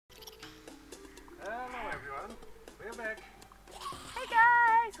Hello everyone, we're back. Hey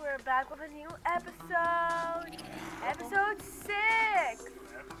guys, we're back with a new episode. Episode 6.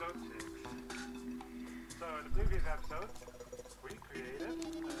 Episode 6. So in the previous episode, we created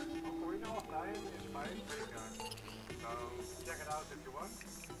an Ocarina of Time inspired graveyard. So check it out if you want.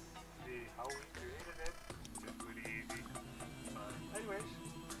 See how we created it. It's really easy. But anyways,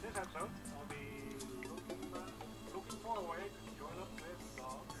 this episode I'll be looking for a way to join up with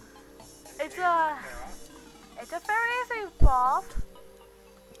Dog. It's a very easy path.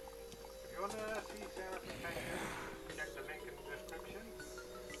 If you want to see Sarah's adventure, check the link in the description.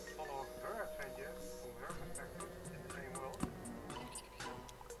 Follow her adventure from her perspective in the same world.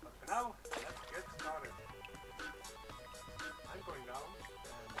 But for now, let's get started. I'm going down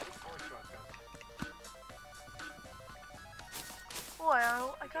and look for a shortcut.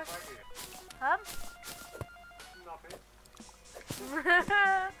 Well, I got... Right here. Huh? Nothing.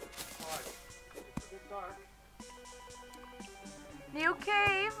 Alright, it's a bit dark. New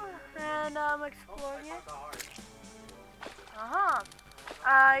cave, and I'm exploring I it. found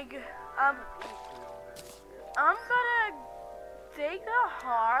a I'm gonna take the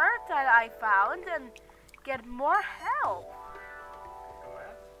heart that I found and get more health. Go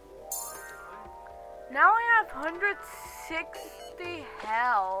ahead. Now I have 160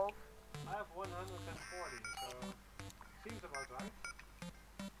 health. I have 140, so seems about right.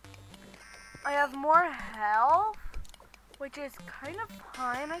 I have more health, which is kind of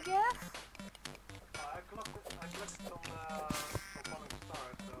fine, I guess. I collected some falling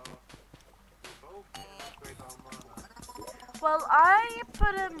stars, so we both upgrade our mana. Well, I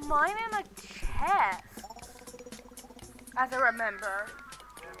put mine in a chest, as I remember.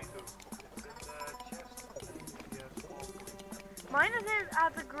 Yeah, me too. It's in the chest and the small thing. Mine is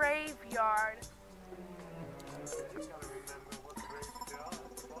at the graveyard. Okay, you gotta remember what graveyard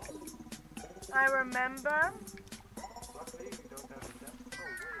it was. I remember. Luckily, we don't have a chest. Oh,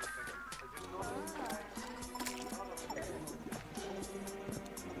 wait a second. I just noticed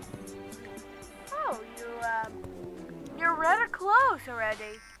Oh, you're rather close already.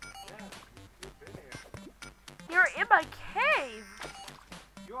 yeah, you've been here. You're in my cave.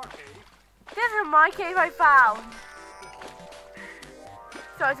 Your cave? This is my cave I found.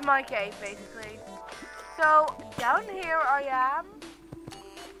 So it's my cave, basically. So, down here I am.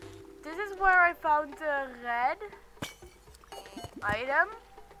 This is where I found the red item.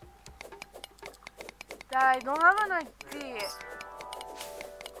 That I don't have an idea.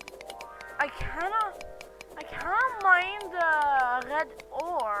 I cannot mine the red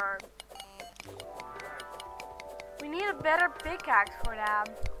ore. We need a better pickaxe for that.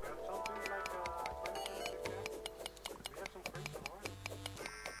 We have something like a crimson pickaxe. We have some crimson ore.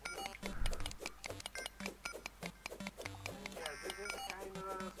 Yeah, this is kind of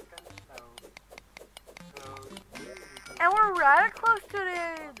slow. So, And we're rather close to the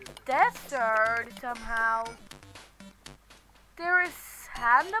desert somehow. There is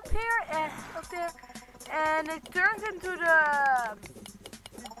sand up here, up there, and it turns into the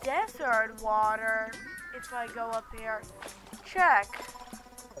desert water if I go up here. Check.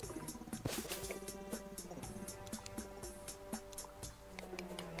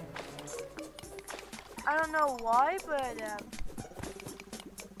 I don't know why, but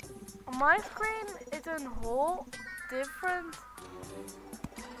on my screen it's a whole different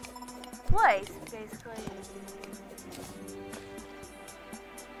place, basically.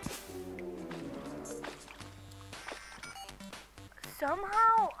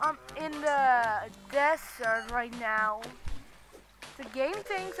 Somehow I'm in the desert right now. The game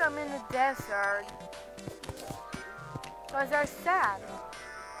thinks I'm in the desert because there's sand.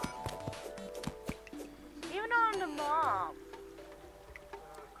 Even on the map.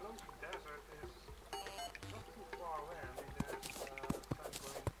 close to desert is not too far away. I mean, there's sun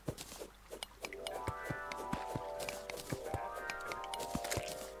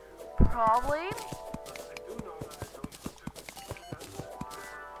going Probably. But I do know that I don't want to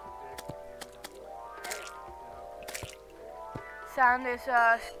Sand is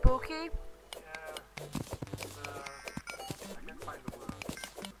spooky. yeah, I can't find the word.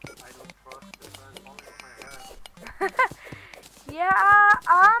 I don't trust the falling off my head. Yeah,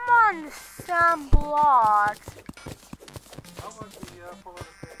 I'm on some blocks. How about we follow the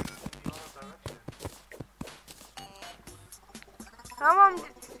page in the other direction?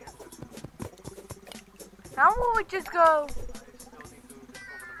 How will we just go I still need to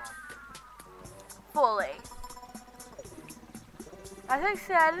discover the map. fully? As I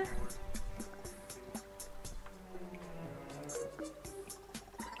said,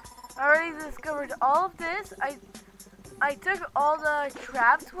 I already discovered all of this. I took all the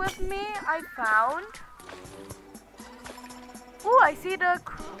traps with me I found. Ooh, I see the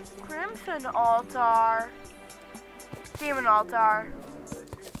crimson altar. Demon altar.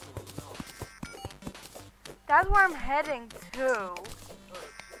 That's where I'm heading to.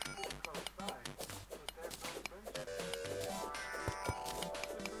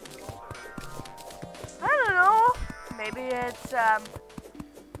 I don't know. Maybe it's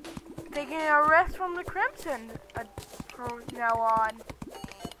taking a rest from the crimson from now on.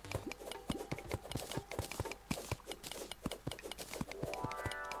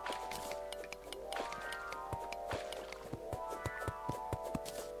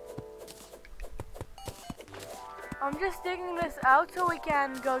 I'm just digging this out so we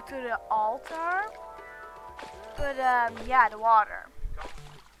can go to the altar. But yeah, the water.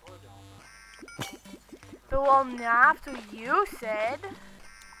 But we'll have to use it.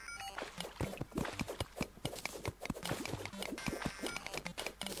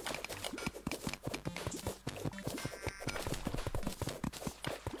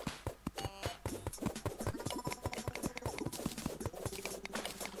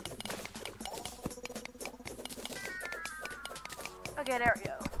 Okay, there we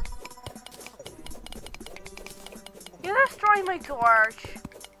go. You destroyed my torch.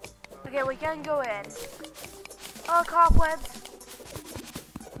 Okay, we can go in. Oh, cobwebs.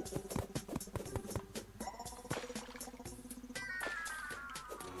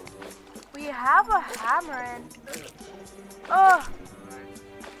 We have a hammer in. Oh,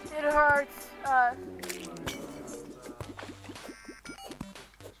 it hurts.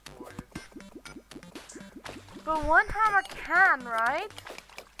 But one hammer can, right?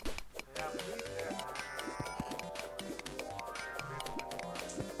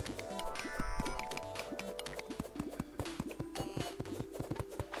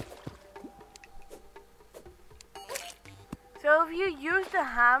 So if you use the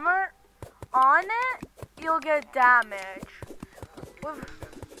hammer on it, you'll get damage.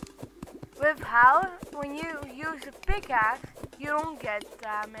 When you use a pickaxe, you don't get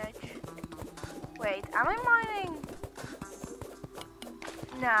damage. Wait, am I mining?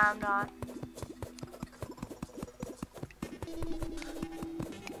 Nah, I'm not.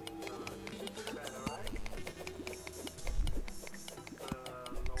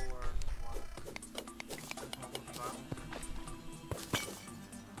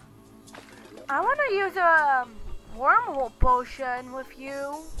 I want to use a wormhole potion with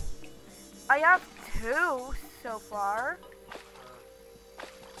you. I have 2 so far.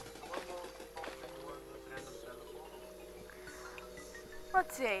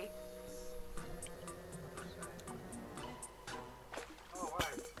 Let's see.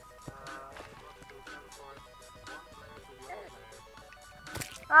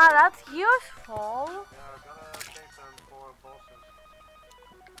 Ah, that's useful.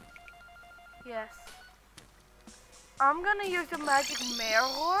 Yes. I'm gonna use the magic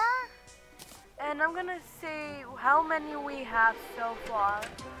mirror, and I'm gonna see how many we have so far.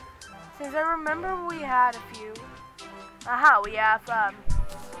 Since I remember we had a few. Aha, we have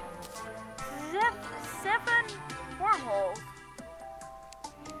 7 wormholes.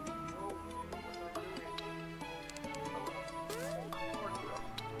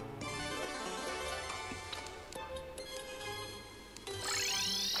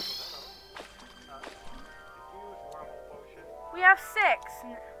 We have 6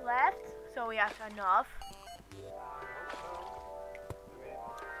 left, so we have enough.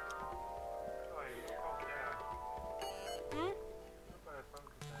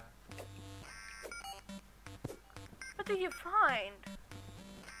 What did you find?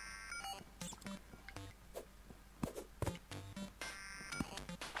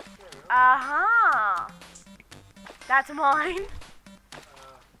 Aha! That's mine.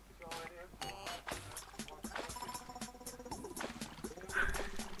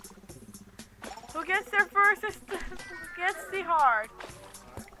 Who gets there first gets the heart.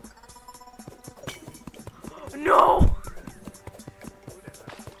 No!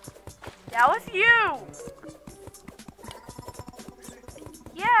 That was you!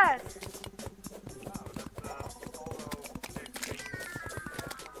 Yes!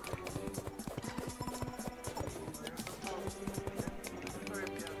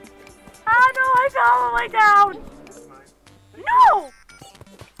 Ah no, I fell all the way down! No!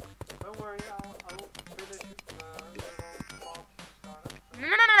 Don't worry, I'll finish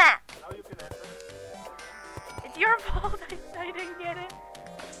No. now you can enter. It's your fault I didn't get it.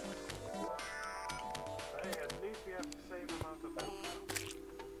 Hey, at least we have the same amount of health.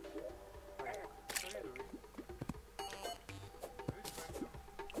 Who's going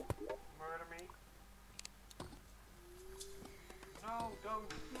to murder me?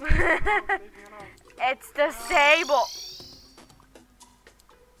 It's disabled.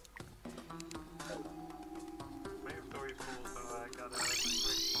 My story is cool, so I got a quick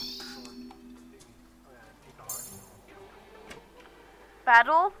sword thingy. Oh yeah, need a heart.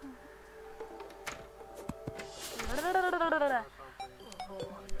 Battle.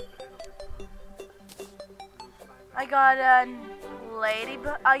 I got a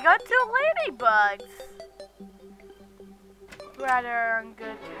ladybug. I got 2 ladybugs. Rather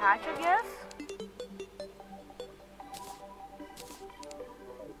good catch, I guess.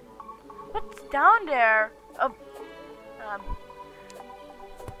 What's down there? Oh,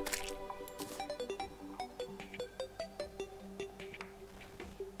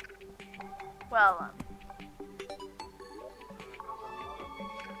 well,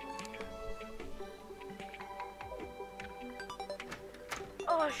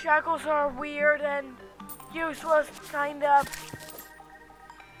 oh, shackles are weird and useless, kind of.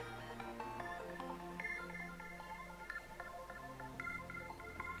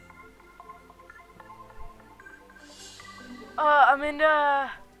 I'm in the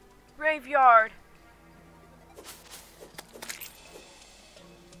graveyard.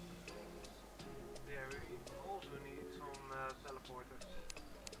 Yeah, we also need some teleporters.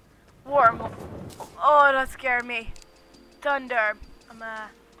 Worm. Oh, that scared me. Thunder. I'm I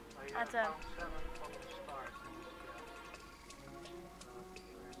at found a. 7 fucking stars in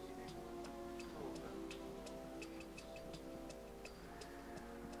this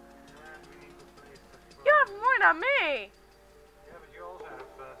and we need to place the first. You have more than me. Yeah, but you also have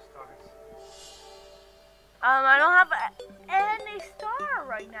stars. I don't have any star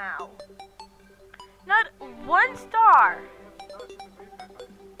right now. Not 1 star.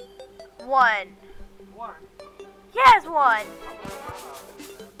 One. One. Yes, 1.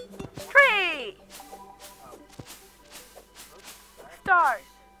 3 stars.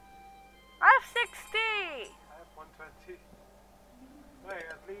 I have 60. I have 120. Wait,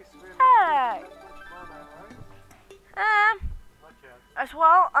 at least we're Hey. not much mana, right? Not yet. As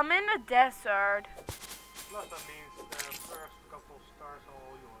well, I'm in the desert. Plus that means the first couple stars are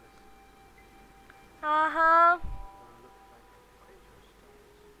all yours. Uh-huh. Looks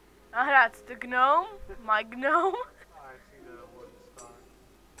like That's the gnome. My gnome. I see the 1 star.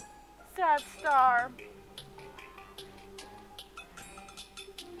 Sad star.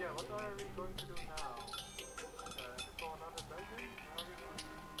 Yeah, what are we going to do now? Go another dungeon?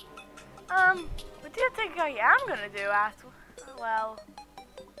 What do you think I am gonna do? Well, I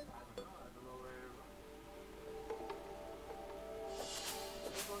don't know where you're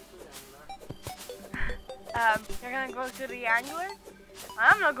going. you're gonna go to the angler?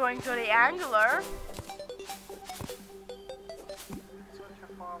 I'm not going to the angler. Such a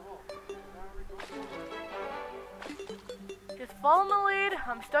far walk. Where are we going? Just follow my lead.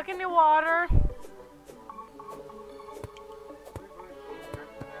 I'm stuck in the water.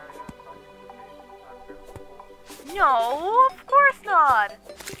 No, of course not.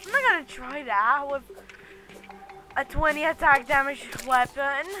 I'm not gonna try that with a 20 attack damage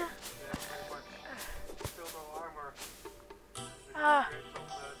weapon. Yeah, pretty much. Still no armor.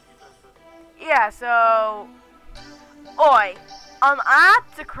 Yeah, so... Oi, I'm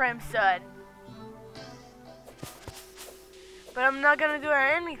at the Crimson. But I'm not gonna do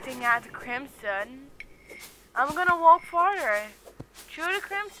anything at the Crimson. I'm gonna walk farther. Through the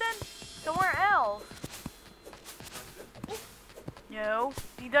Crimson? Somewhere else. No,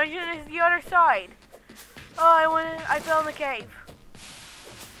 the dungeon is the other side. Oh, I fell in the cave.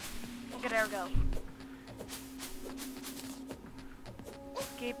 Okay, there we go.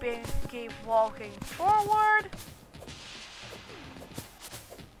 Keep walking forward.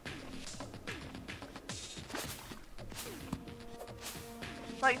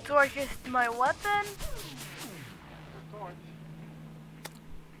 My torch is my weapon. The torch?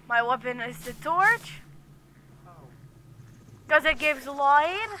 My weapon is the torch. Oh. Because it gives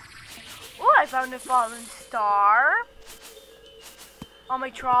light. Oh, I found a fallen star. On my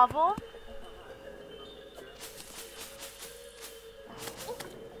travel.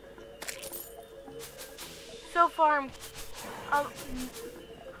 So far, I'm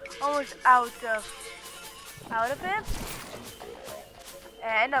almost out of it.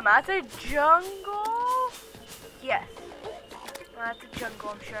 And I'm at the jungle. Yes, I'm at the jungle,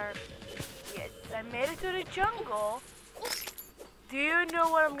 I'm sure. Yes, I made it to the jungle. Do you know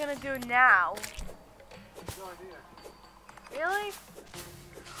what I'm gonna do now? No idea. Really?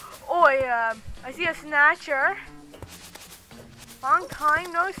 Oh, I see a snatcher. Long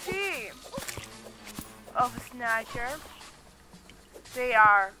time no see of a snatcher. They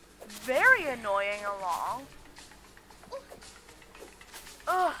are very annoying along.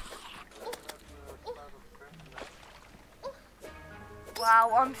 Ugh.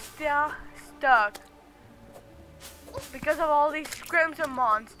 Wow, I'm still stuck. Because of all these crimson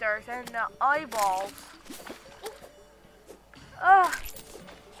monsters and the eyeballs. Ugh.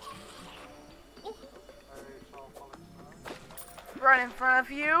 Right in front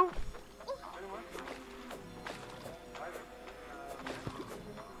of you.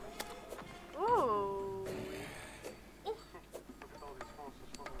 Ooh.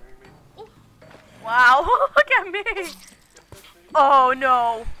 Wow, look at me. Oh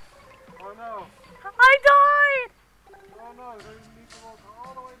no. Oh no. I died. Oh no, so you need to walk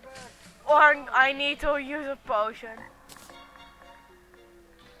all the way back. Or I need to use a potion.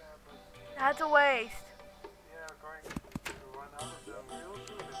 That's a waste. Yeah, going to run out of them real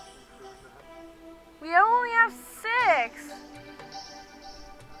soon if you do that. We only have 6.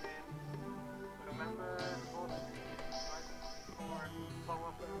 Remember what right before some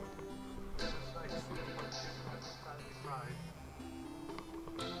of them just like tiny pride.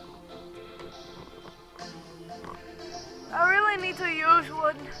 I really need to use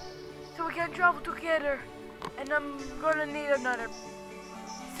one so we can travel together. And I'm gonna need another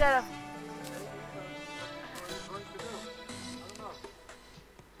set of.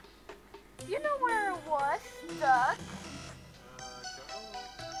 You know where it was stuck?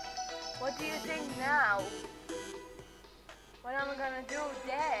 What do you think now? What am I gonna do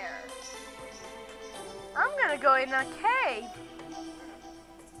there? I'm gonna go in a cave.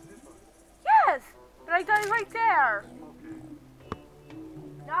 Yes, but I died right there.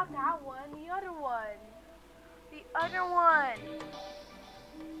 Not that one, the other one. The other one.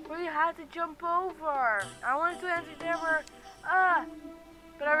 Where you had to jump over. I wanted to enter there where,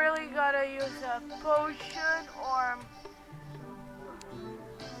 but I really gotta use a potion or...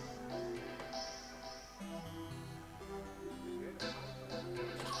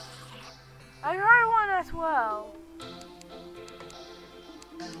 I heard one as well.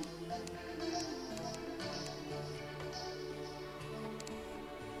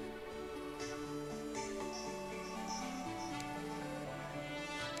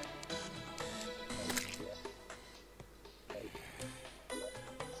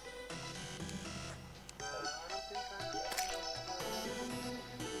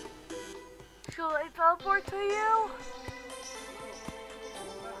 Shall I teleport to you?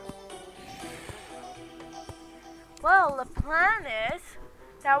 Well, the plan is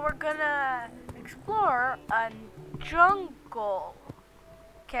that we're gonna explore a jungle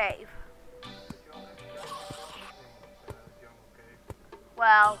cave.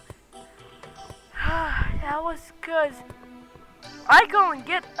 Well, that was good. I go and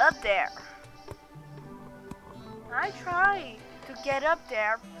get up there. I tried to get up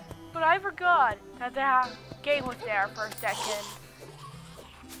there, but I forgot that the game was there for a second.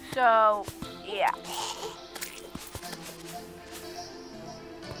 So, yeah.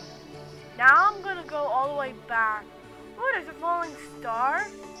 Now I'm gonna go all the way back. Oh, there's a falling star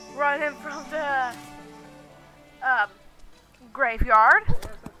running from the graveyard.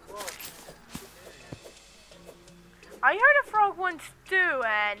 I heard a frog once too,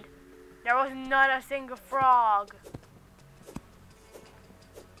 and there was not a single frog.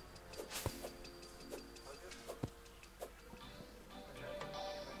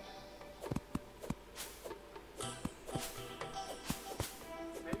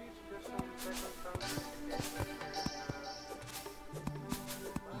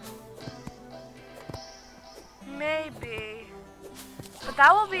 Maybe. But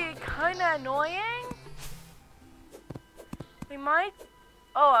that will be kinda annoying. We might...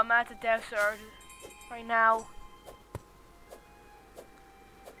 Oh, I'm at the desert right now.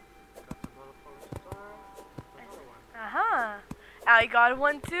 Uh-huh. I got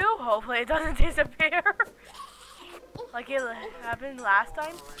one too. Hopefully it doesn't disappear. Like it happened last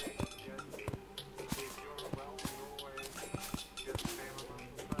time.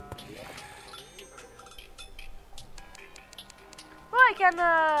 Well,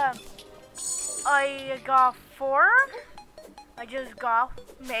 I got 4. I just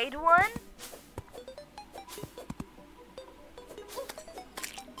made one.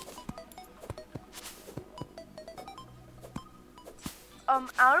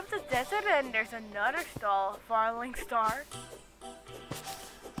 Out of the desert, and there's another falling star.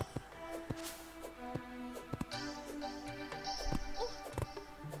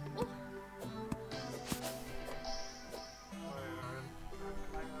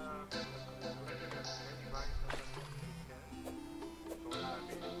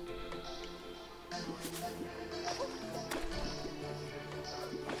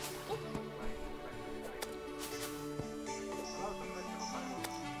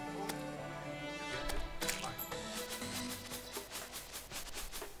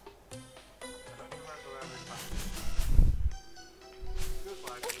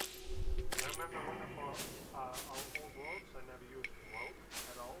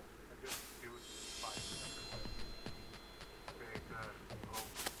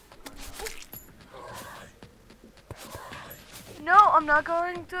 I'm not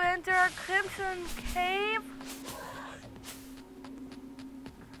going to enter a crimson cave.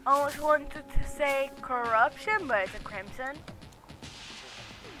 I almost wanted to say corruption, but it's a crimson.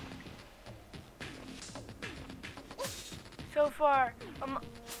 So far, I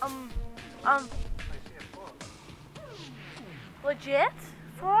see a frog. legit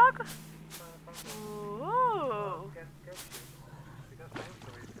frog. Ooh. Can't catch you because my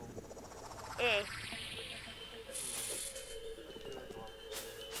inventory is full. Eh.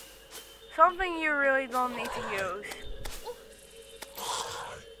 Something you really don't need to use.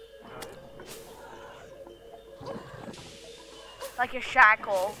 Like a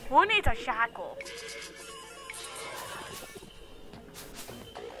shackle. Who needs a shackle?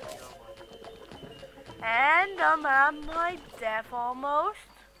 And I'm at my death almost.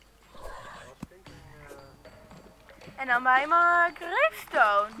 And I'm at my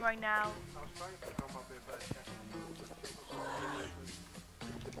gravestone right now. I was trying to come up with a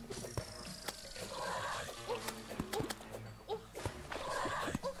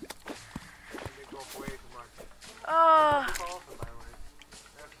they go way too much. It's awesome, by the way.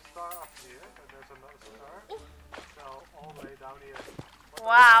 There's a star up here, and there's another star. So all the way down here.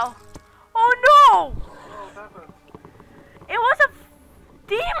 Wow. Oh no! What happened? It was a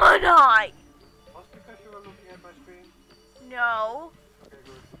demon eye! Was it because you were looking at my screen? No. Okay,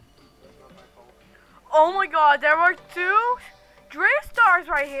 good. That's not my fault. Oh my god, there were 2 drift stars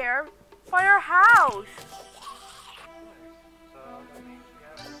right here by our house. So that means we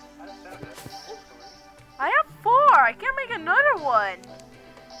have 7 actually. I have 4. I can make another one.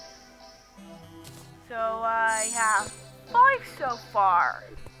 So I have 5 so far.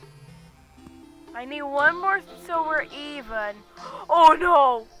 I need 1 more so we're even. Oh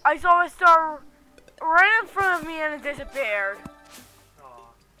no! I saw a star right in front of me and it disappeared.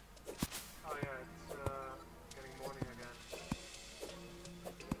 Aw. Oh yeah, it's getting morning again.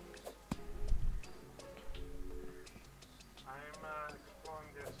 I'm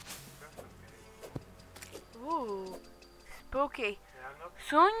exploring this crimson cave. Ooh, spooky. Yeah, I'm not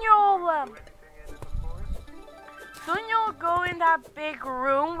Soon you'll do anything in it, of course. soon you'll go in that big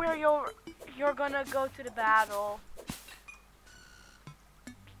room where you're gonna go to the battle.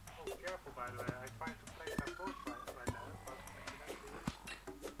 Oh, careful by the way. I tried to play that boss right now, but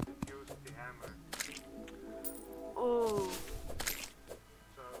accidentally used the hammer. Ooh.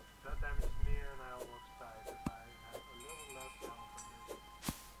 So that damaged me and I almost died if I had a little less health on this.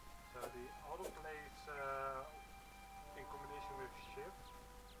 So the autoplays in combination with shift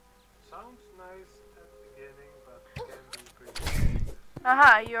sounds nice at the beginning, but can be pretty.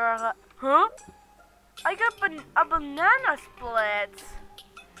 Aha, you're huh? I got a banana split.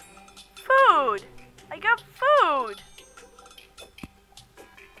 Food. I got food.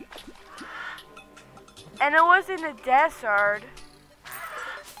 And it was in the desert.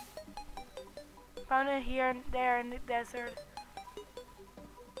 Found it here and there in the desert.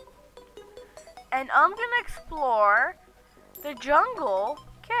 And I'm gonna explore the jungle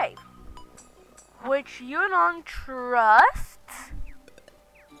cave, which you don't trust.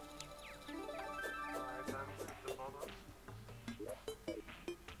 Alright, then at the bottom. Be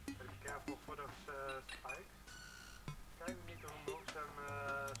careful for those spikes. Kinda need to remove them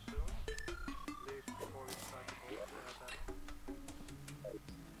soon. At least before we start the battle.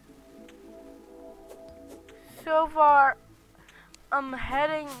 So far, I'm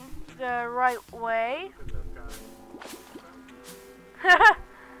heading the right way. Look at that guy.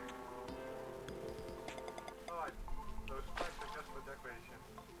 Alright, those spikes are just for decoration.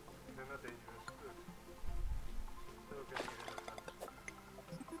 They're not dangerous. Good. Still getting rid of them.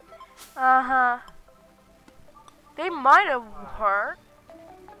 Uh-huh. They might have hurt.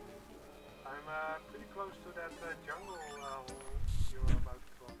 I'm pretty close to that jungle hole you were about to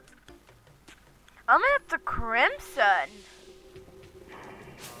drop in. I'm at the Crimson.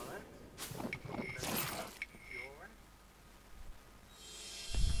 Alright. You alright?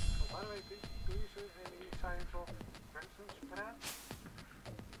 Oh, by the way, do you see any signs of crimson spread?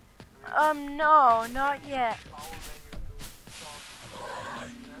 No, not yet. Power menu to stop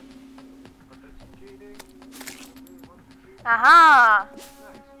them. But that's cheating. Really want to cheat. Aha! Nice.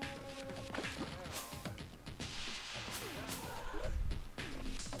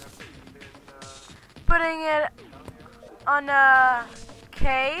 Putting it on a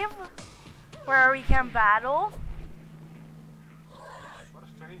cave where we can battle. What a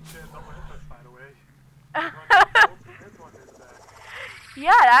strange double input, by the way. This one is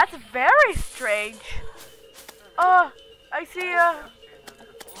Yeah, that's very strange. Oh, I see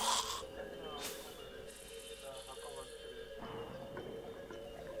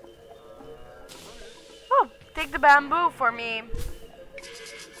Oh, take the bamboo for me.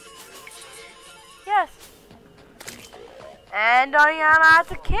 Yes. And I am at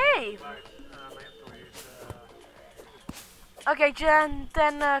the cave. Right, my inventory is, Okay, Jen,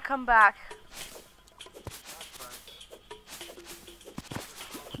 then come back. that's fine.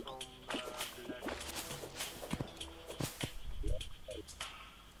 Just from,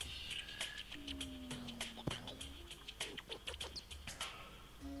 black.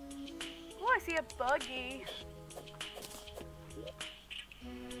 Oh, I see a buggy.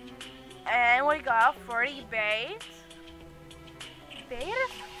 And we got 40 bait. Bait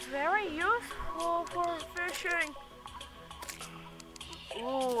is very useful for fishing.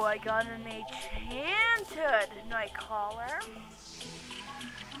 Ooh, I got an enchanted night collar.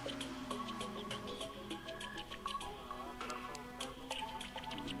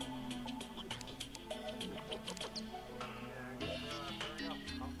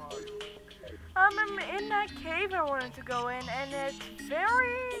 I'm in that cave I wanted to go in, and it's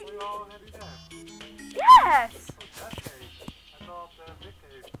very... We're already there. Yes! Oh, that cave. I thought the big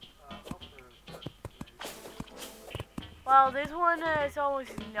cave after that place. Well, this one is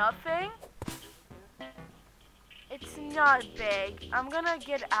almost nothing. It's not big. I'm gonna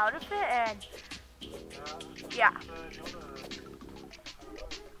get out of it and... Yeah.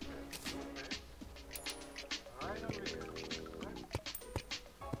 Right over here.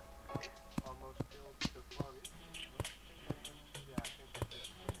 Almost killed the body. Yeah, I think I did.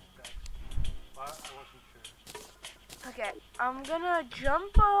 But I wasn't sure. Okay, I'm gonna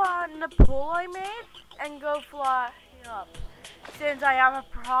jump on the pole I made and go fly up. Since I have a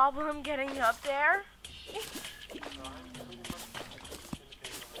problem getting up there. So I'm pretty much in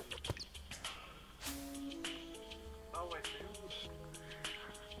the cave already. I'll wait for you.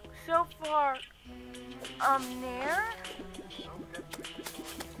 So far, I'm near. Don't get me.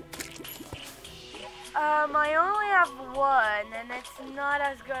 I only have one, and it's not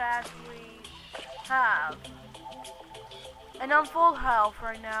as good as we have. And I'm full health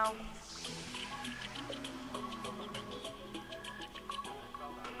right now.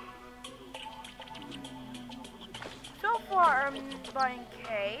 So far, I'm by a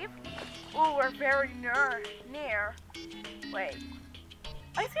cave. Oh, we're very near. Wait.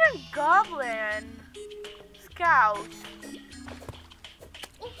 I see a goblin scout.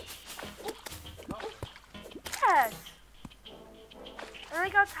 Yes. And I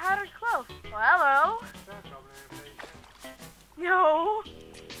got tattered clothes. Well, hello. No.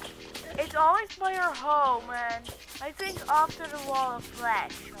 It's always by your home, and I think after the wall of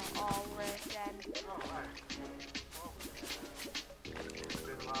flesh always then.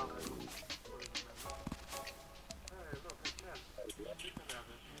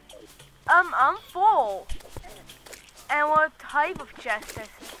 I'm full. And what type of chest is it?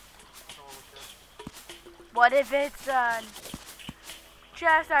 What if it's a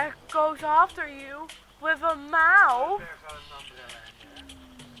chest that goes after you with a mouth?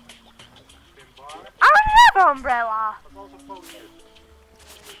 I don't have an umbrella.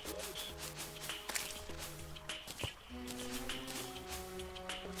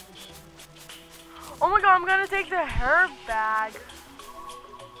 Oh my god, I'm gonna take the herb bag.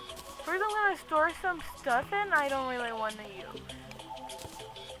 First I'm gonna store some stuff in I don't really want to use.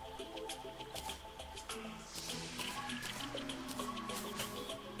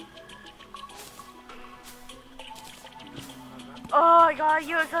 Oh, I gotta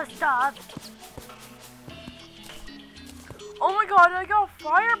use the stuff. Oh my god, I got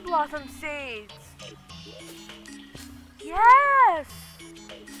fire blossom seeds. Yes!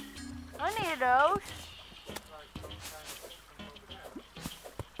 I need those.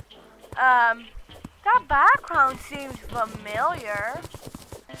 That background seems familiar.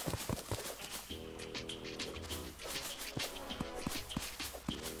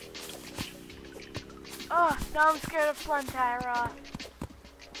 Oh, now I'm scared of Plantera.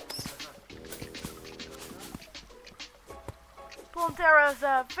 Plantera is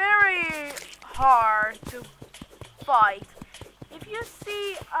very hard to fight. If you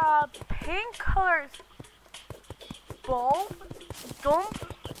see a pink colored bulb, don't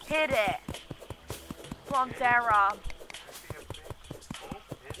hit it. Plantera.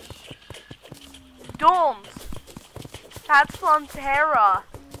 Don't. That's Plantera.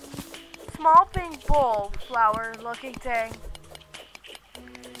 Small pink bulb flower looking thing.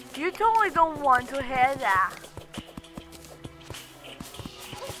 You totally don't want to hit that.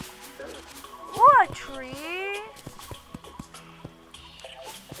 What a tree.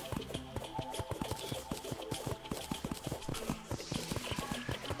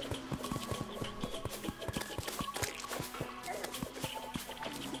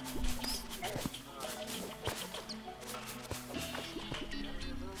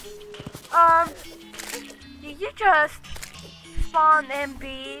 just spawn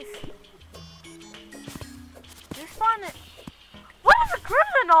MBs. You spawn it. What is the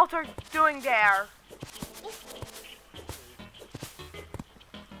gremlin altar doing there?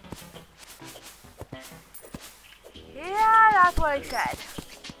 Yeah, that's what I said.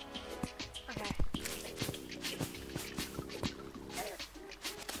 Okay.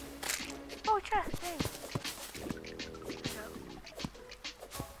 Oh, chest, thanks.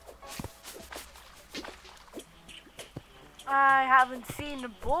 I haven't seen the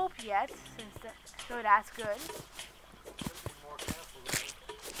bulb yet, so that's good.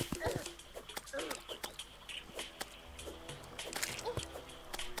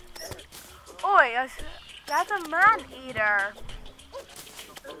 Oh, that's a man-eater.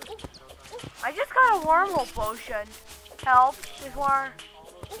 I just got a wormhole potion. Help, this war.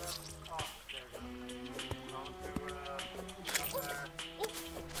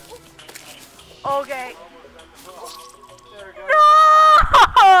 Okay.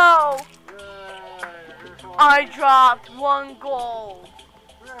 No! I dropped 1 gold.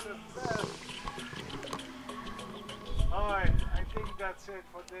 Alright, I think that's it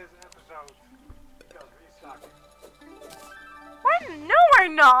for this episode. Because we suck. No,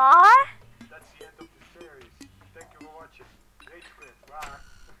 we're not. That's the end of the series. Thank you for watching. Rage quit. Bye.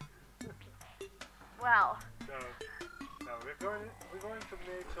 Well. So, now we're going to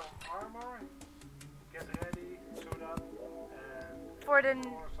make some armor, get ready, suit up,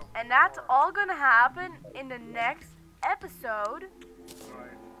 and that's all gonna happen in the next episode.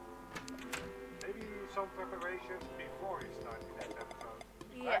 Right. Maybe some preparations before we start the next episode.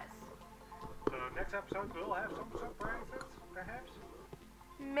 Yes. So next episode we'll have some surprises, perhaps.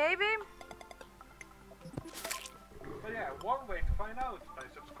 Maybe. But yeah, one way to find out by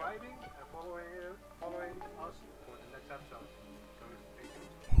subscribing and following us for the next episode. So stay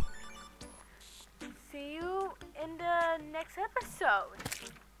tuned. See you in the next episode.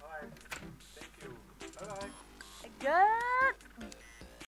 Alright, thank you. Bye bye. Good.